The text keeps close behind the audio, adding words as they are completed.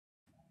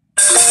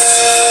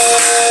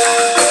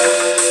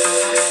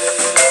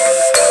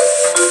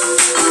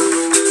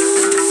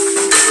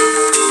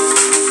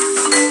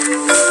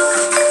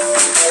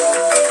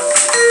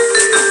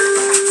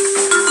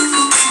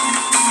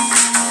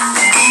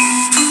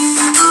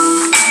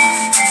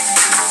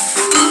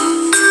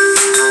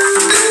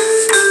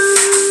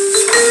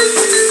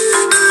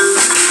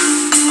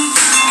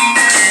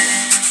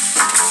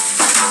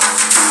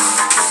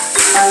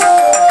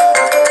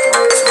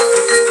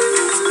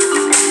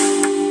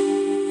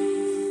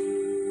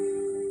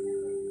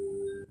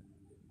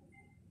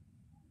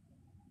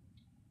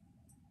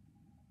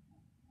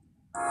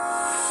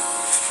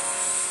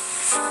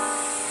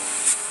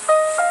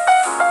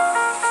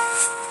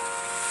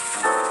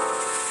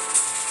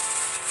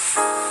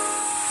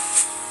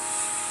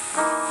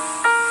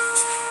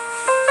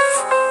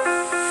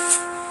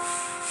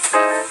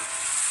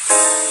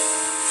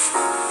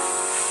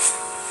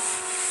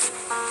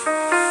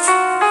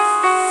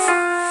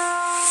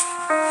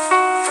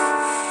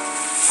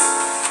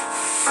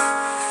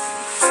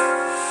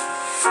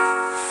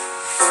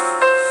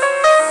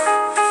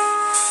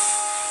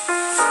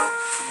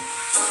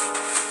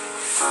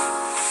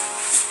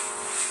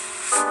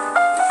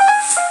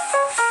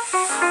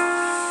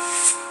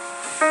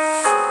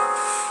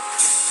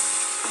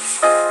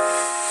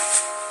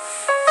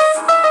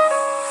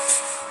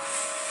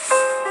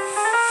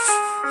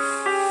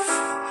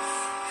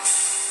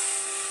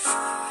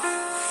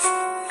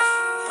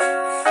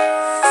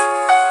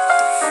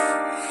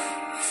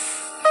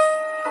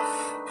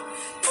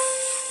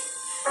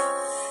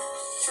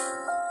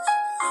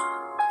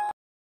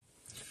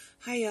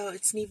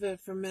it's Neva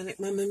from Manic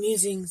Mama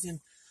Musings, and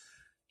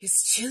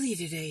it's chilly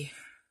today.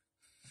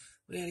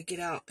 We gotta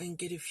get out and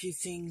get a few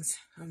things.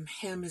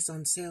 Ham is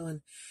on sale, and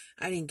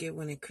I didn't get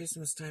one at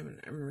Christmas time, and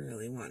I'm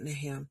really wanting a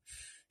ham.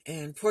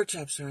 And pork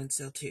chops are on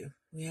sale too.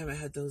 We haven't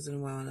had those in a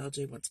while, and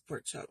LJ wants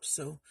pork chops,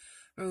 so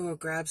we're gonna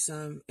grab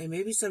some, and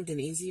maybe something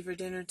easy for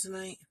dinner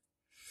tonight,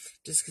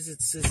 just because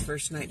it's his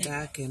first night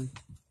back. And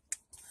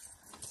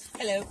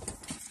hello,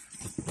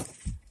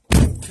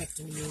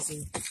 Captain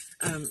Amazing.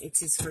 It's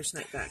his first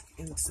night back,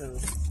 and so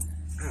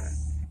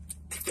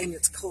and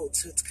it's cold,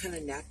 so it's kind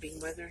of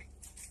napping weather.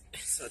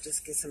 So I'll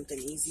just get something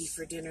easy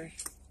for dinner.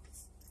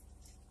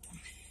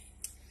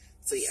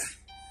 So yeah,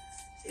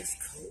 it's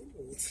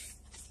cold.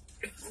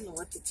 I don't know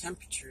what the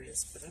temperature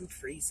is, but I'm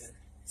freezing.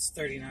 It's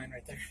 39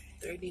 right there.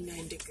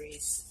 39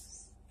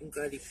 degrees. I'm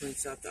glad he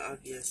points out the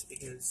obvious,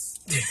 because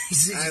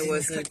I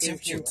wasn't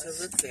thinking to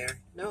look there.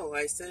 No,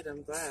 I said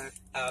I'm glad.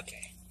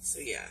 Okay. So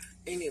yeah,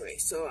 anyway,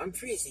 so I'm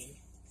freezing.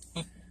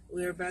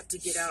 We're about to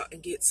get out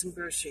and get some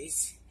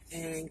groceries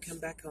and come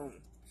back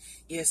home.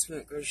 Yes, we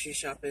went grocery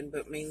shopping,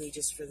 but mainly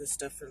just for the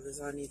stuff for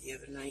lasagna the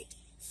other night.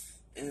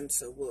 And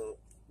so we'll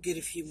get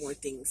a few more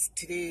things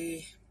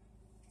today.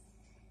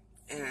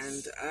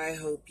 And I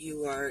hope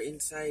you are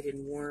inside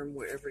and warm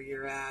wherever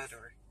you're at,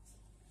 or,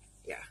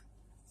 yeah,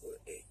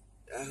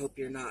 I hope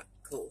you're not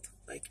cold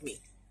like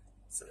me.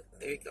 So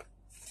there you go.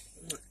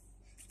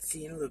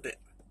 See you in a little bit.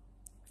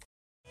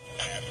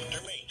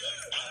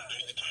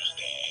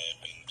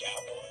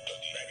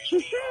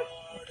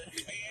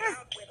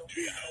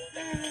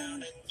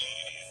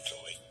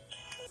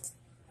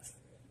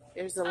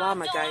 There's the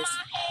llama, guys.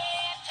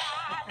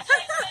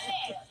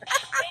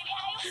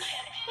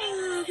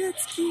 Oh,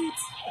 that's cute.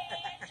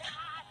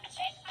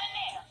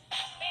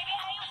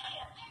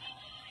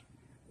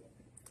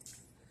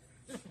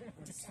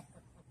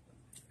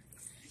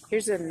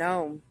 Here's a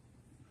gnome.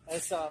 I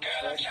saw him.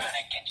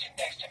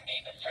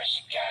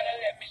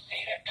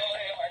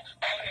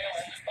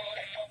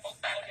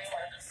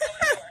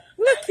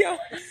 Look, y'all.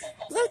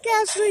 Look,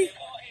 Ashley.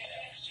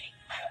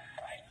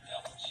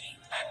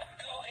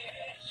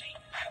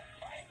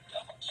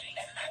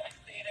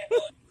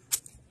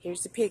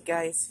 Here's the pig,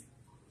 guys.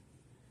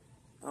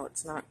 Oh,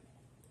 it's not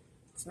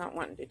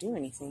wanting to do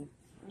anything.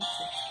 Okay.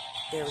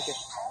 There we go.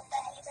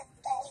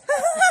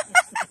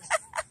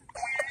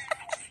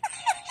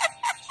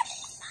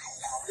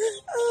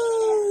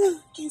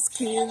 Oh, he's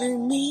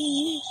killing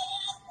me.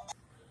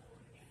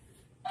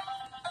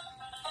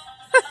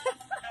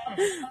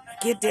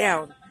 Get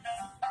down.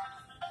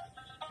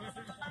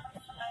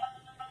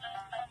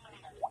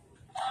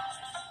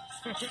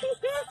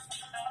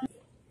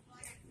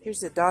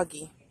 Here's a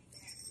doggy.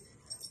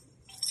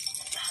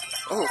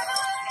 Oh.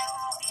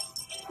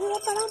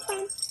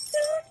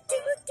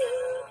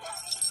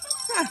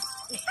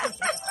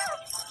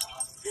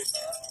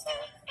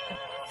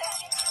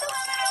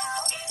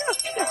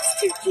 That's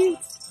too cute.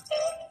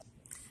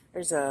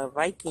 There's a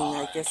Viking,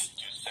 I guess.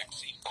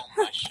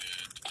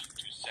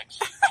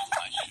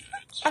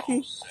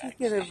 I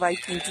get a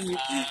Viking to you.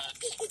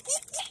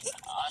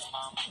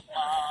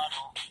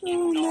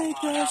 Oh my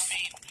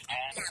gosh.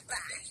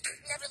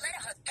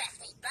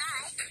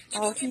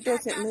 Oh, he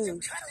doesn't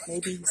move.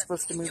 Maybe he's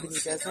supposed to move and he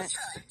doesn't.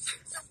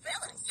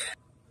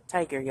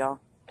 Tiger, y'all.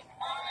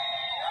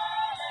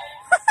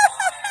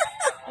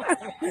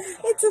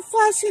 It's a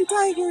flashing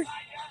tiger.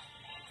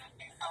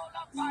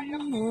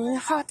 Oh,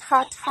 hot,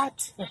 hot,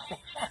 hot.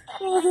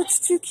 Oh, that's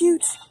too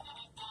cute.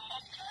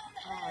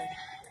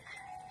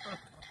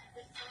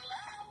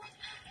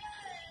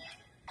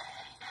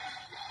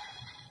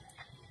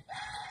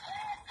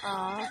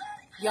 Aw,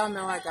 y'all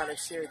know I gotta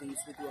share these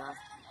with y'all.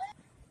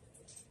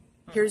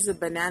 Here's a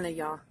banana,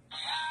 y'all.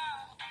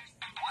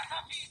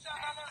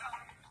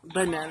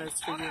 Bananas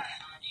for you.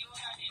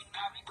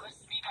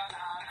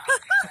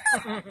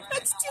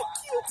 That's too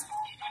cute.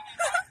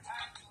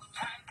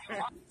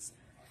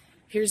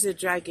 Here's a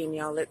dragon,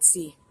 y'all. Let's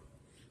see.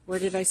 Where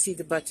did I see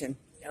the button?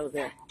 Oh,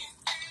 there.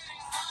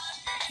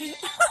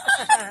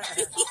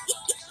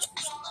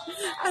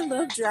 I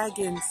love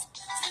dragons.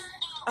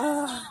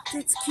 Oh,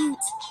 that's cute.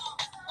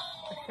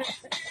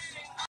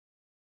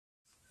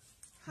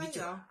 Hi,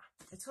 y'all.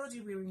 I told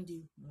you we were going to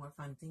do more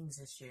fun things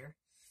this year.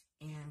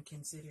 And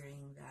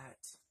considering that,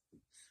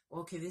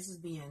 well, okay, this is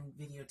being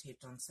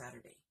videotaped on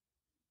Saturday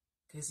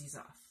because he's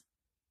off.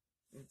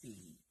 It would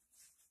be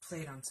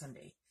played on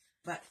Sunday.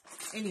 But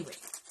anyway,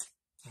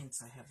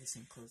 hence I have the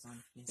same clothes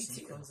on.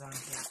 Same clothes on,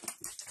 yeah.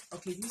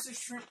 Okay, these are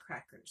shrimp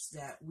crackers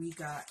that we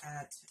got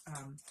at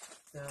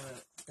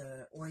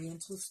the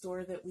Oriental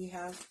store that we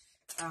have.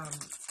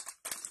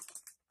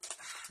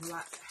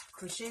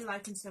 Crochet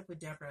Life and Stuff with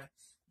Deborah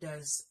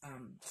does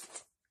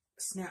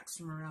snacks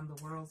from around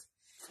the world.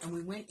 And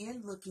we went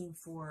in looking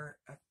for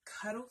a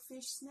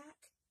cuttlefish snack.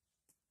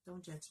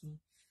 Don't judge me.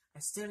 I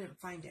still didn't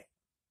find it.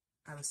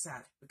 I was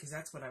sad because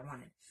that's what I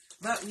wanted.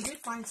 But we did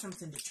find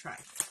something to try.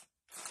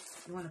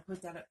 You want to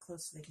put that up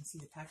close so they can see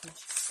the package?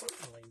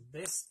 Certainly.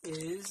 This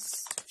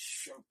is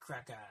shrimp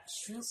crackers.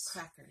 Shrimp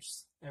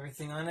crackers.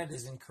 Everything on it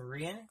is in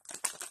Korean.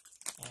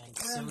 And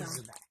so is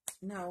the back.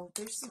 No,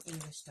 there's some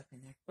English stuff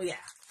in there. Well, yeah,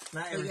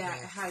 not But everything. yeah,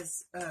 it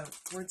has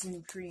words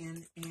in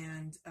Korean,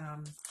 and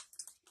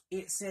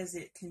it says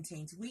it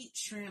contains wheat,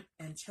 shrimp,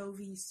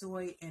 anchovy,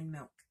 soy, and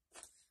milk.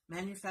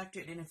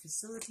 Manufactured in a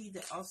facility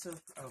that also...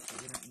 Okay,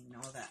 we don't even know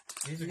all that.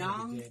 These are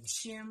gonna be good.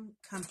 Nongchim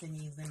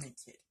Company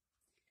Limited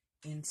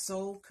in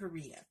Seoul,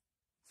 Korea.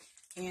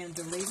 And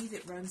the lady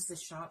that runs the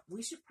shop,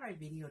 we should probably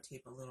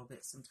videotape a little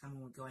bit sometime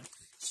when we go in.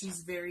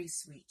 She's very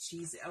sweet.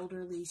 She's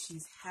elderly.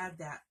 She's had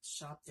that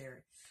shop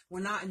there. We're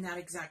not in that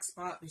exact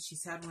spot, but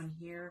she's had one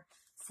here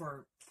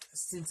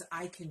since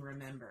I can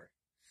remember.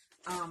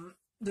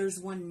 There's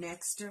one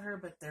next to her,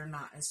 but they're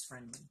not as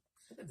friendly.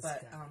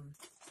 But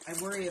I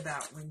worry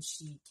about when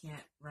she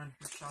can't run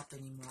her shop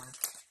anymore,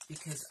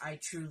 because I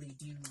truly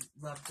do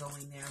love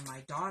going there.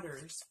 My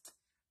daughters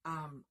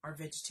are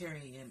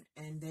vegetarian,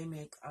 and they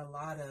make a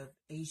lot of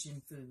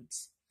Asian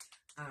foods.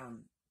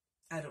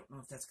 I don't know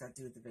if that's got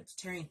to do with the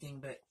vegetarian thing,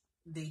 but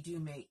they do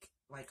make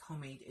like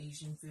homemade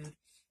Asian food,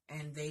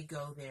 and they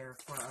go there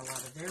for a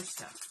lot of their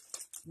stuff.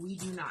 We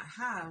do not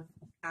have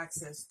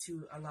access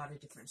to a lot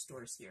of different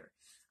stores here.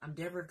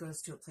 Deborah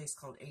goes to a place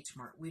called H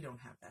Mart. We don't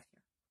have that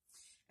here.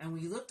 And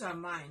we looked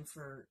online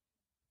for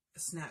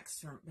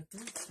snacks, but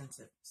they're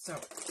expensive. So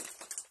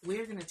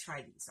we're going to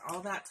try these.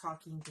 All that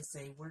talking to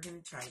say we're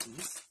going to try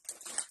these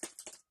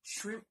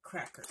shrimp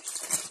crackers.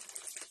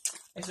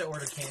 I used to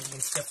order candy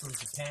and stuff from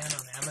Japan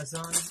on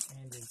Amazon,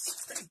 and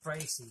it's pretty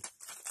pricey.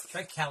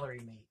 Try Calorie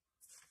Mate.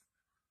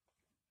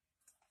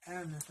 I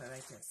don't know if I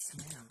like that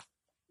smell.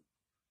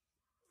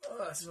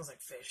 Oh, it smells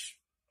like fish.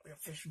 Like a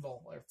fish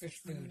bowl or fish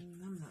food.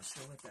 I'm not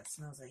sure what that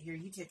smells like. Here,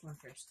 you take one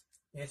first.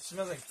 Yeah, it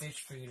smells like fish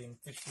food, and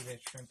fish food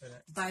has shrimp in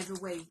it. By the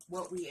way,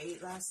 what we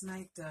ate last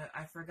night,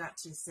 I forgot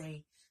to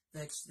say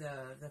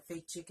the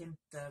fake chicken,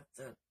 the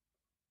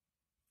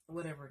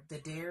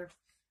Dare,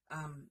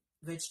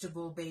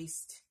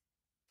 vegetable-based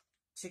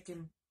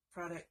chicken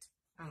product.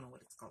 I don't know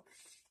what it's called.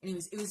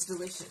 Anyways, it was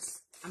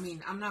delicious. I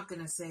mean, I'm not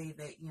going to say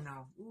that,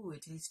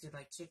 it tasted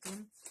like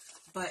chicken,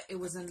 but it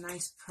was a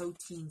nice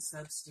protein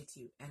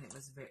substitute, and it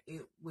was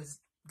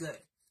good.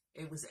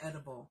 It was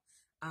edible.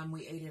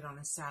 We ate it on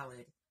a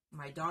salad.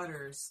 My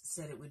daughters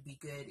said it would be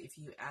good if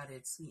you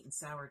added sweet and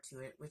sour to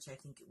it, which I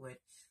think it would.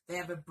 They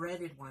have a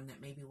breaded one that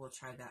maybe we'll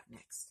try that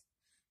next.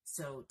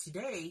 So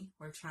today,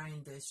 we're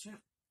trying the shrimp.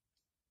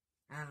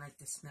 I like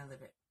the smell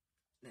of it.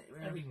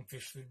 I've eaten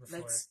fish food before.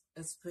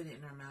 Let's put it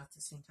in our mouth at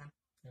the same time.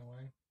 Yeah,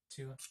 1,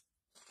 2,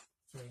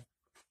 3.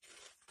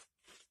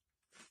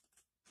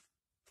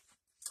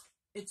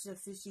 It's a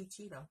fishy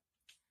Cheeto.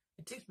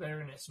 It tastes better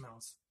than it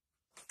smells.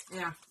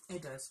 Yeah,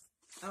 it does.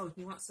 Oh,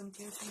 you want some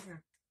too?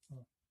 Here.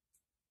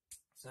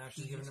 So now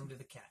she's giving them to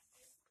the cat.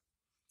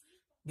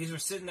 These were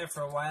sitting there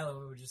for a while, and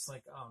we were just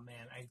like, "Oh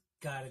man, I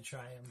gotta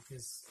try them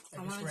because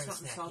I wanted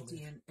something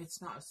salty, and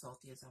it's not as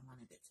salty as I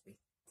wanted it to be.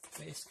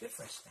 But it's good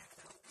for a snack,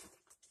 though.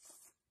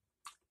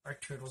 Our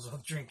turtle's all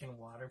drinking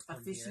water. A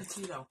fishy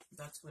Cheeto.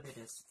 That's what it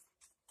is.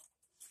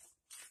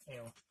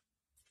 Ew.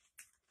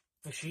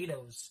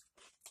 Fishitos.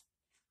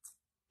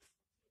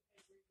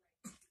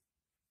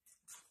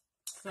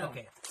 So,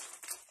 okay.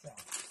 So.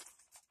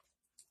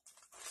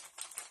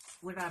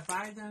 Would I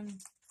buy them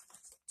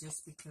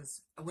just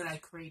because? Would I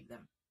crave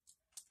them?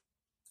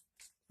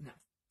 No.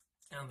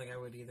 I don't think I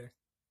would either.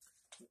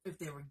 If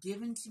they were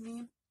given to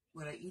me,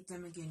 would I eat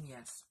them again?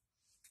 Yes.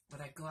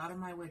 Would I go out of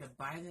my way to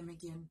buy them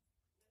again?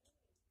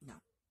 No.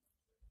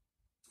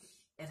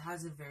 It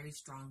has a very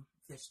strong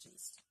fish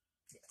taste.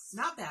 Yes.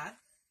 Not bad,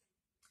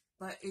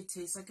 but it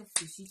tastes like a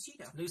fishy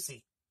Cheeto.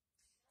 Lucy.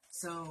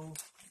 So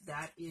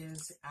that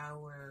is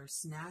our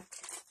snack.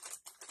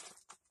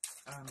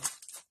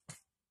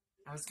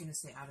 I was going to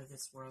say out of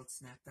this world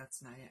snack.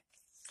 That's not it.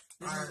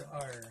 This is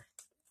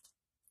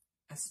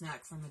a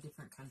snack from a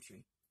different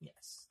country.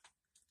 Yes.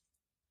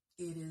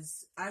 It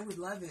is. I would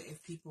love it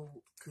if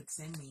people could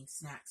send me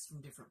snacks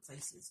from different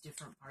places,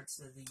 different parts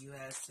of the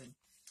U.S. and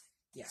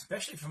yeah,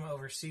 especially from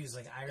overseas,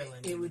 like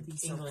Ireland, it would be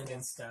England, so cool.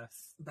 And stuff.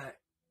 But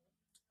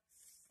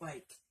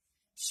like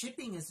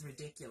shipping is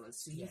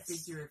ridiculous. So you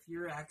figure if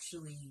you're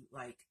actually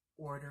like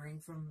ordering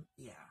from,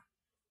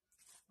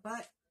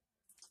 but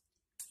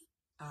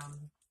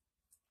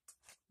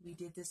we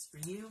did this for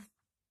you.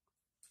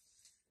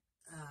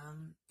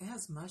 It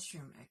has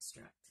mushroom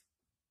extract.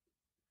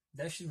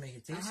 That should make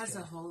it taste good. It has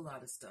a whole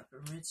lot of stuff.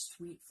 Enriched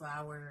wheat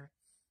flour,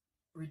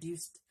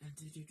 reduced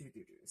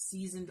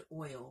seasoned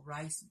oil,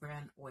 rice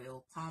bran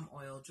oil, palm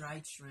oil,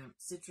 dried shrimp,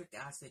 citric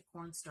acid,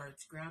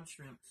 cornstarch, ground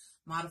shrimp,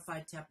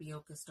 modified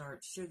tapioca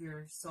starch,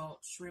 sugar,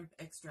 salt, shrimp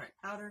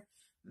extract powder.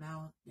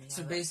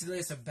 So basically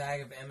it's a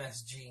bag of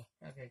MSG.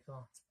 Okay,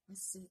 cool.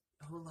 It's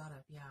a whole lot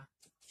of,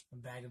 A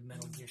bag of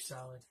Metal Gear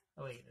Solid.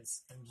 Oh wait,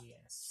 it's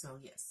MGS. So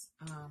yes.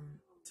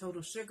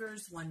 Total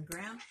sugars, 1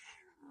 gram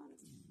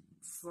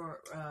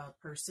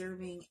per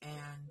serving,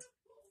 and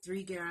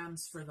 3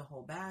 grams for the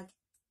whole bag.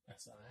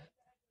 That's all right.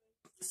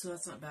 So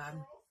that's not bad.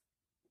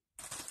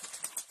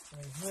 I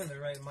mean, if you're in the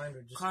right mind,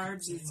 or just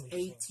carbs is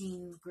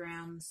 18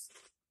 grams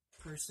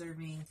per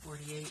serving,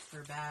 48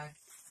 per bag.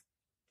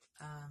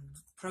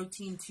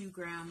 Protein 2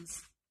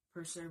 grams,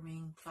 per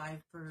serving,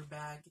 5 per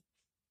bag.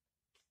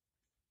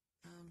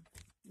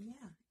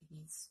 Yeah,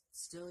 he's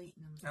still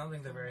eating them. I don't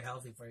think they're very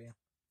healthy for you.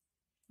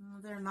 Well,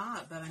 they're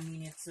not, but I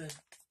mean, it's a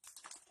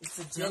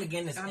Then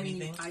again, it's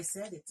anything. I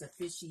said it's a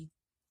fishy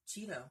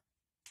Cheeto.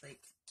 Like,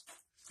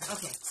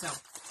 okay, so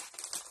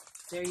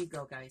there you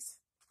go, guys.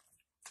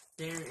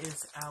 There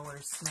is our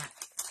snack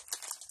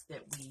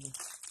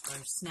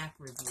our snack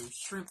review,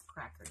 shrimp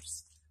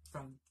crackers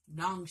from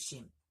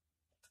Nongshim.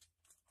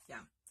 Yeah.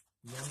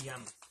 Yum,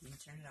 yum. You can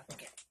turn it up.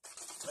 Okay.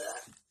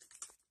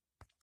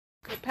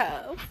 Good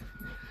pose.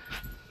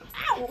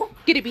 Ow!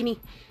 Get it, Beanie.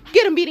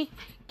 Get him, Beanie.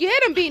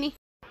 Get him, Beanie.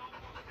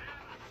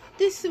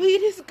 The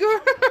sweetest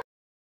girl.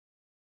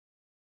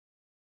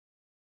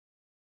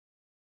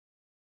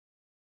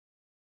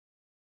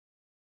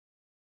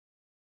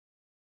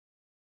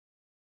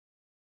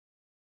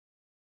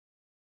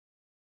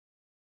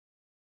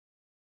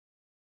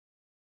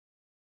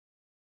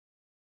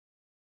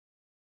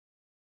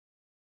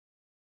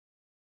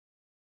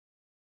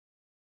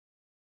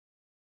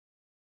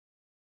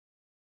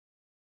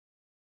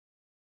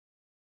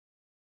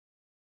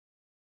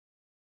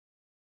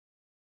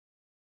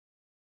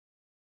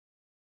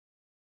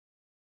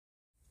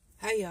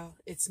 Hi, y'all.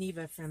 It's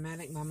Neva from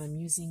Manic Mama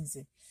Musings.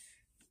 And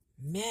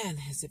man,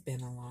 has it been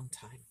a long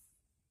time.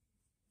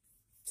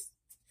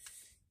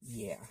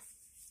 Yeah.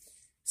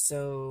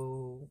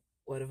 So,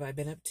 what have I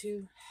been up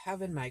to?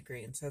 Having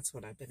migraines. That's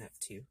what I've been up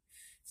to.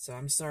 So,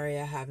 I'm sorry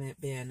I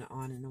haven't been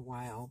on in a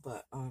while,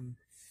 but,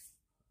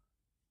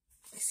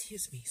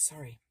 excuse me,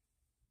 sorry.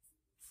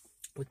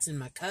 What's in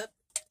my cup?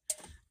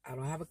 I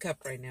don't have a cup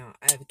right now.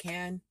 I have a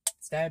can.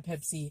 It's Diet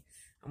Pepsi.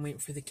 I'm waiting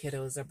for the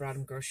kiddos. I brought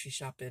them grocery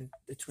shopping,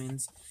 the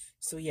twins.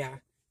 So, yeah.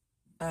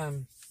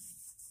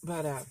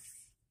 But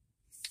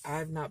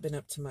I've not been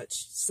up to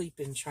much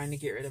sleeping, trying to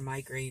get rid of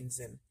migraines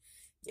and,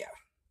 yeah,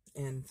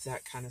 and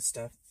that kind of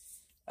stuff.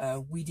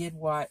 We did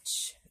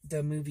watch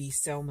the movie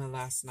Selma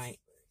last night.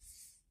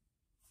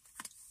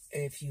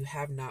 If you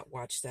have not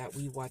watched that,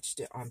 we watched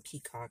it on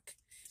Peacock.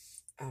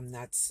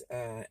 That's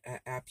an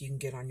app you can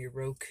get on your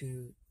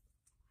Roku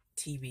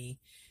TV,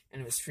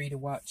 and it was free to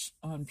watch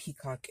on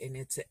Peacock, and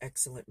it's an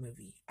excellent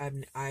movie.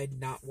 I'd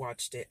not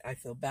watched it. I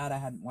feel bad I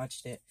hadn't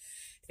watched it.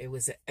 It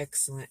was an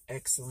excellent,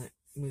 excellent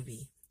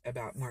movie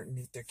about Martin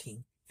Luther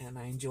King, and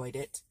I enjoyed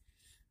it.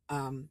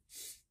 And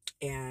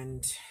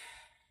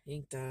I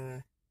think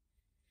the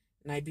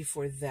night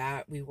before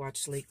that, we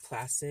watched Lake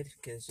Placid,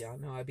 because y'all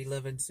know I be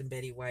loving some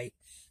Betty White.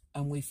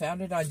 We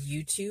found it on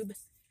YouTube,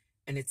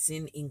 and it's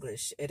in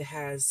English. It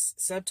has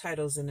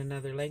subtitles in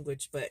another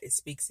language, but it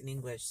speaks in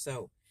English,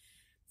 so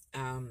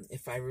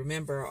if I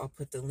remember, I'll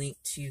put the link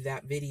to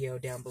that video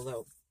down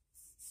below.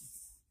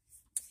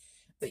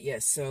 But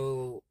yes,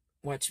 so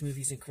watch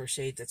movies and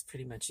crochet. That's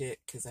pretty much it,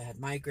 because I had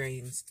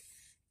migraines.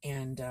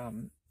 And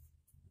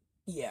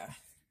yeah,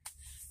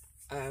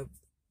 I've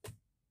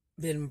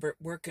been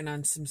working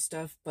on some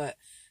stuff, but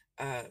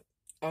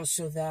I'll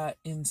show that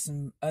in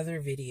some other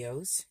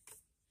videos.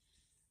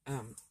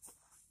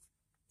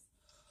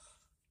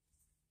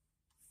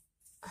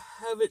 I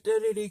haven't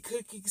done any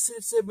cooking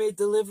since I made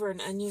the liver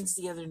and onions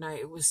the other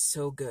night. It was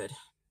so good.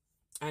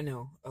 I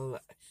know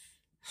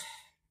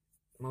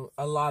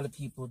a lot of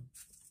people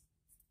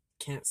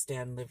can't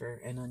stand liver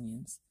and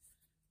onions,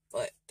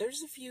 but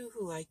there's a few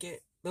who like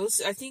it.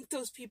 I think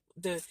those people,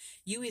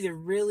 you either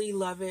really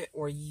love it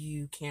or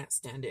you can't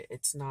stand it.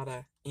 It's not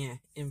a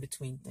in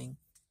between thing,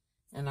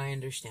 and I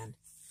understand.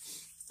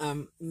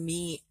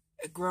 Me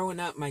growing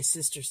up, my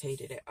sisters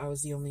hated it. I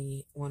was the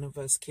only one of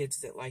us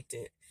kids that liked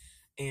it,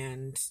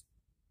 and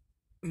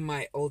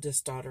my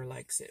oldest daughter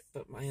likes it,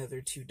 but my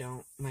other two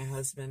don't. My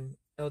husband,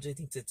 LJ,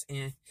 thinks it's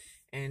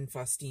and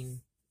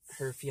Faustine,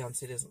 her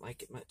fiance, doesn't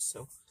like it much,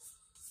 so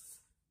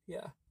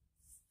yeah.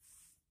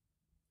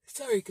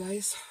 Sorry,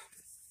 guys.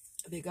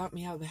 They got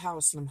me out of the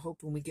house, and I'm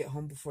hoping we get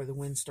home before the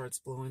wind starts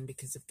blowing,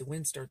 because if the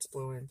wind starts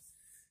blowing,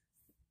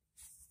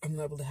 I'm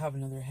liable to have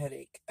another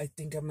headache. I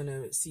think I'm going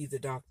to see the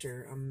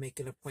doctor. I'm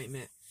making an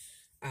appointment.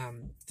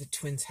 The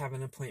twins have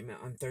an appointment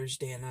on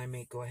Thursday, and I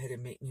may go ahead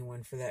and make me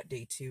one for that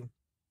day, too.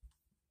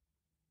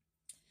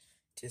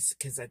 Just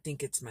because I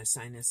think it's my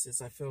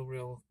sinuses. I feel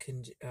real,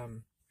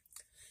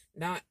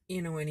 not,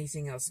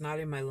 anything else. Not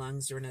in my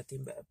lungs or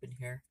nothing, but up in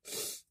here.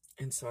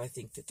 And so I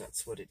think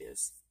that's what it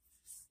is.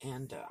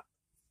 And,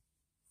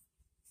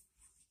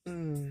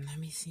 let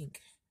me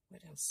think.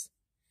 What else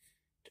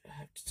do I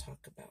have to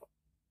talk about?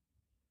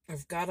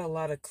 I've got a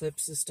lot of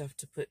clips of stuff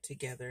to put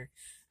together,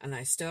 and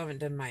I still haven't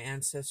done my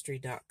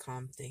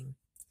Ancestry.com thing.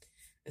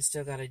 I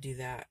still got to do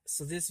that.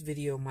 So this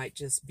video might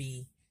just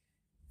be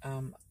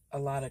a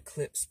lot of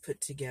clips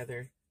put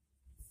together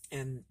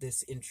and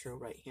this intro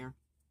right here,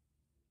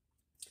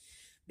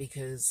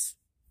 because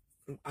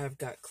I've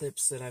got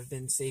clips that I've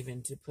been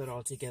saving to put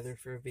all together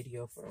for a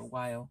video for a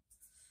while.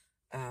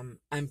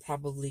 I'm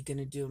probably going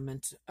to do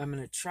I'm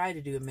going to try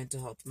to do a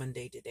Mental Health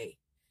Monday today.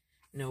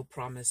 No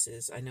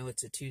promises. I know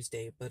it's a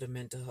Tuesday, but a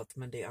Mental Health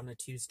Monday on a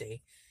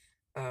Tuesday.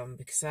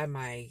 Because I have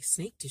my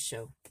snake to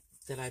show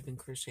that I've been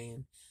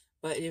crocheting.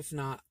 But if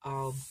not,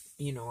 I'll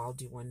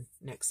do one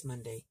next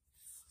Monday.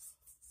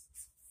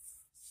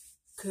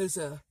 Because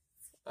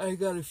I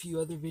got a few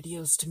other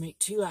videos to make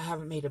too. I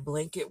haven't made a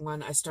blanket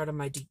one. I started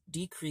my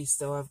decrease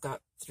though. I've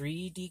got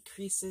 3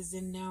 decreases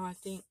in now, I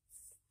think.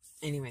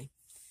 Anyway,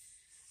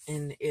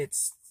 and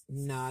it's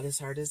not as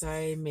hard as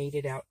I made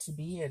it out to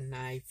be, and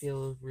I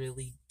feel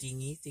really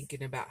dingy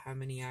thinking about how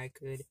many I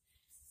could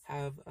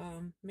have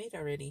made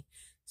already.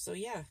 So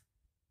yeah,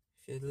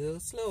 feel a little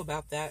slow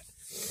about that.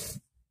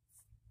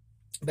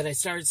 But I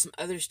started some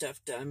other stuff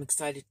that I'm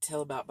excited to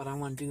tell about, but I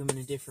want to do them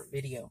in a different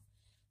video.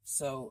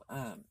 So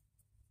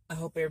I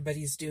hope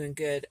everybody's doing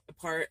good.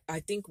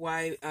 I think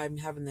why I'm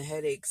having the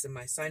headaches and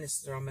my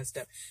sinuses are all messed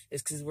up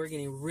is because we're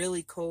getting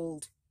really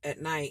cold at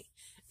night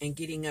and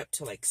getting up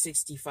to like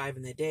 65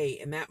 in the day.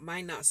 And that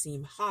might not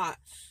seem hot,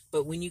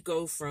 but when you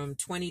go from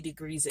 20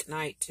 degrees at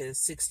night to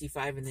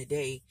 65 in the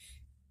day,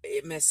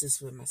 it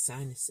messes with my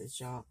sinuses,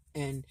 y'all.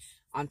 And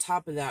on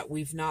top of that,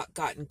 we've not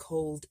gotten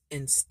cold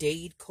and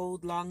stayed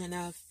cold long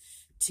enough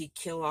to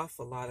kill off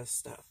a lot of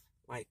stuff.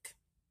 Like,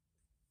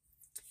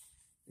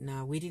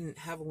 no, we didn't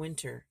have a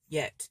winter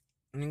yet.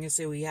 I'm going to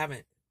say we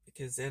haven't,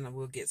 because then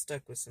we'll get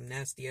stuck with some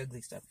nasty,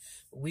 ugly stuff.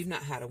 But we've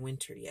not had a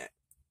winter yet.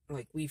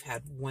 Like, we've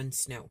had 1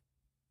 snow.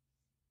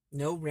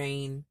 No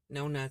rain,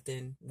 no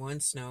nothing,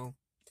 1 snow.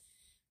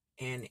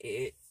 And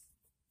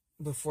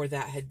before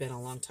that had been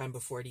a long time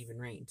before it even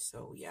rained.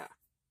 So, yeah.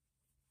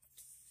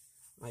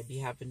 Might be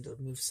having to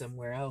move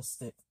somewhere else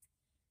that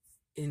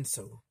isn't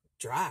so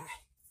dry.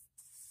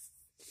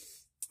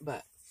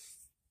 But,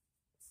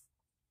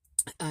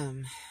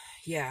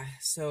 yeah,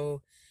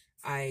 so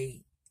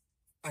I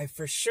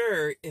for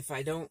sure, if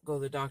I don't go to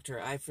the doctor,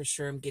 I for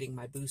sure am getting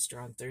my booster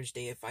on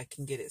Thursday if I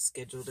can get it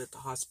scheduled at the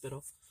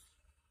hospital.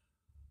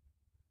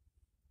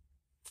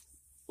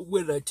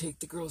 When I take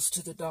the girls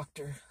to the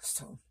doctor.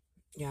 So,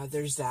 yeah,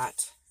 there's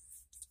that.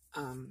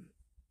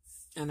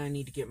 And I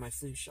need to get my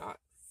flu shot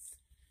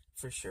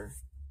for sure.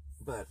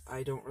 But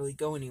I don't really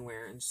go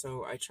anywhere, and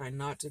so I try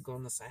not to go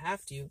unless I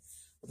have to.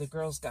 But the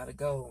girls gotta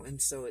go,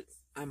 and so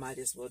I might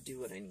as well do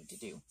what I need to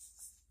do.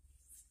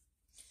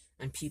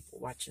 And people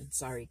watching.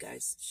 Sorry,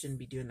 guys. Shouldn't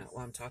be doing that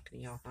while I'm talking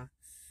to y'all,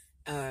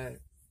 huh?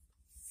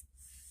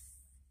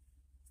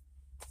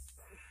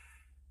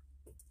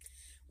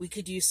 We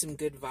could use some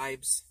good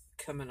vibes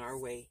coming our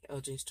way.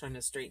 LJ's trying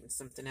to straighten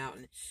something out,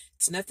 and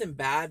it's nothing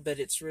bad, but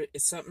it's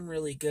something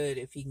really good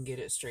if he can get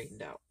it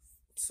straightened out.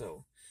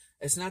 So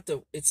it's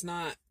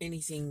not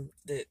anything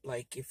that,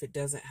 like, if it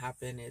doesn't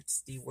happen,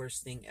 it's the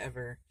worst thing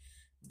ever.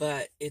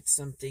 But it's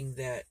something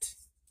that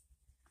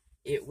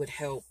it would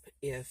help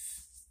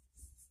if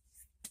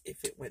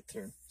it went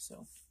through.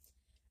 So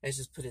let's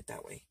just put it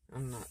that way.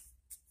 I'm not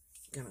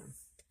gonna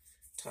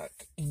talk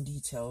in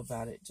detail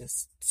about it.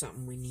 Just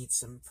something we need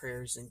some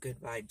prayers and good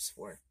vibes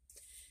for.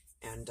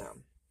 And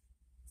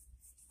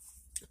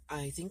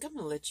I think I'm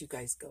gonna let you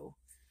guys go.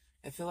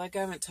 I feel like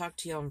I haven't talked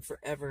to y'all in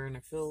forever, and I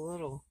feel a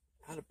little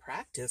out of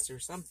practice or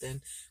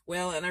something.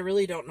 Well, and I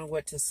really don't know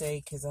what to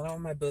say because I don't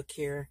have my book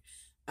here.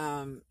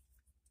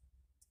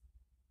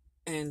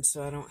 And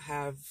so I don't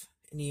have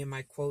any of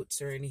my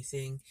quotes or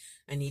anything.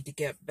 I need to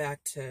get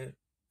back to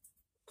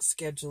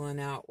scheduling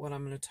out what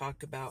I'm going to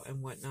talk about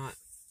and whatnot.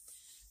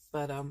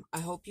 But I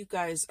hope you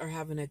guys are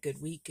having a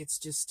good week. It's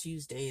just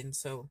Tuesday, and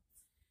so,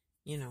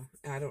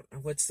 I don't know.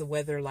 What's the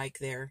weather like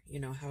there?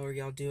 How are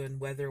y'all doing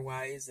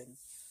weather-wise? And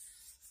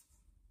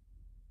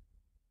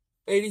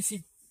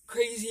anything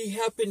crazy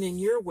happening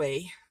your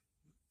way?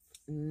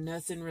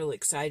 Nothing real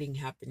exciting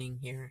happening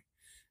here.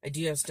 I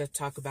do have stuff to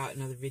talk about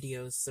in other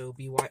videos, so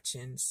be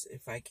watching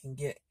if I can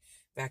get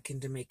back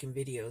into making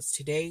videos.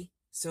 Today,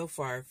 so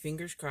far,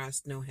 fingers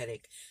crossed, no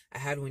headache. I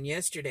had one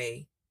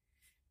yesterday,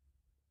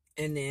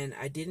 and then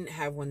I didn't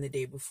have one the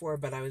day before,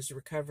 but I was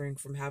recovering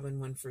from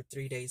having one for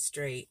 3 days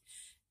straight.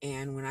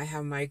 And when I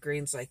have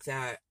migraines like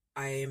that,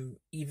 I am,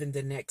 even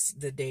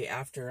the day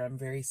after, I'm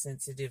very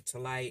sensitive to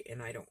light,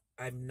 and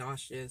I'm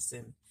nauseous,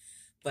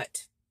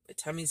 but the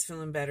tummy's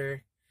feeling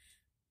better.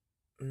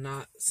 I'm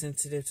not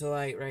sensitive to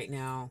light right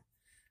now.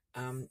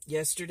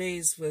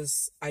 Yesterday's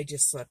was, I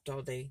just slept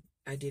all day.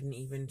 I didn't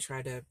even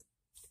try to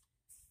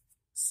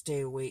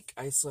stay awake.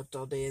 I slept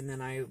all day, and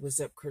then I was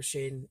up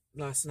crocheting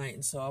last night,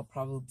 and so I'll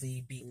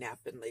probably be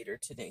napping later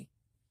today.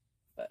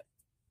 But,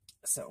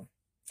 so,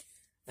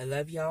 I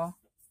love y'all.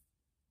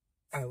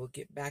 I will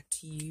get back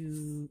to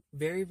you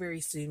very,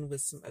 very soon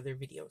with some other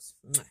videos.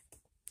 Mwah.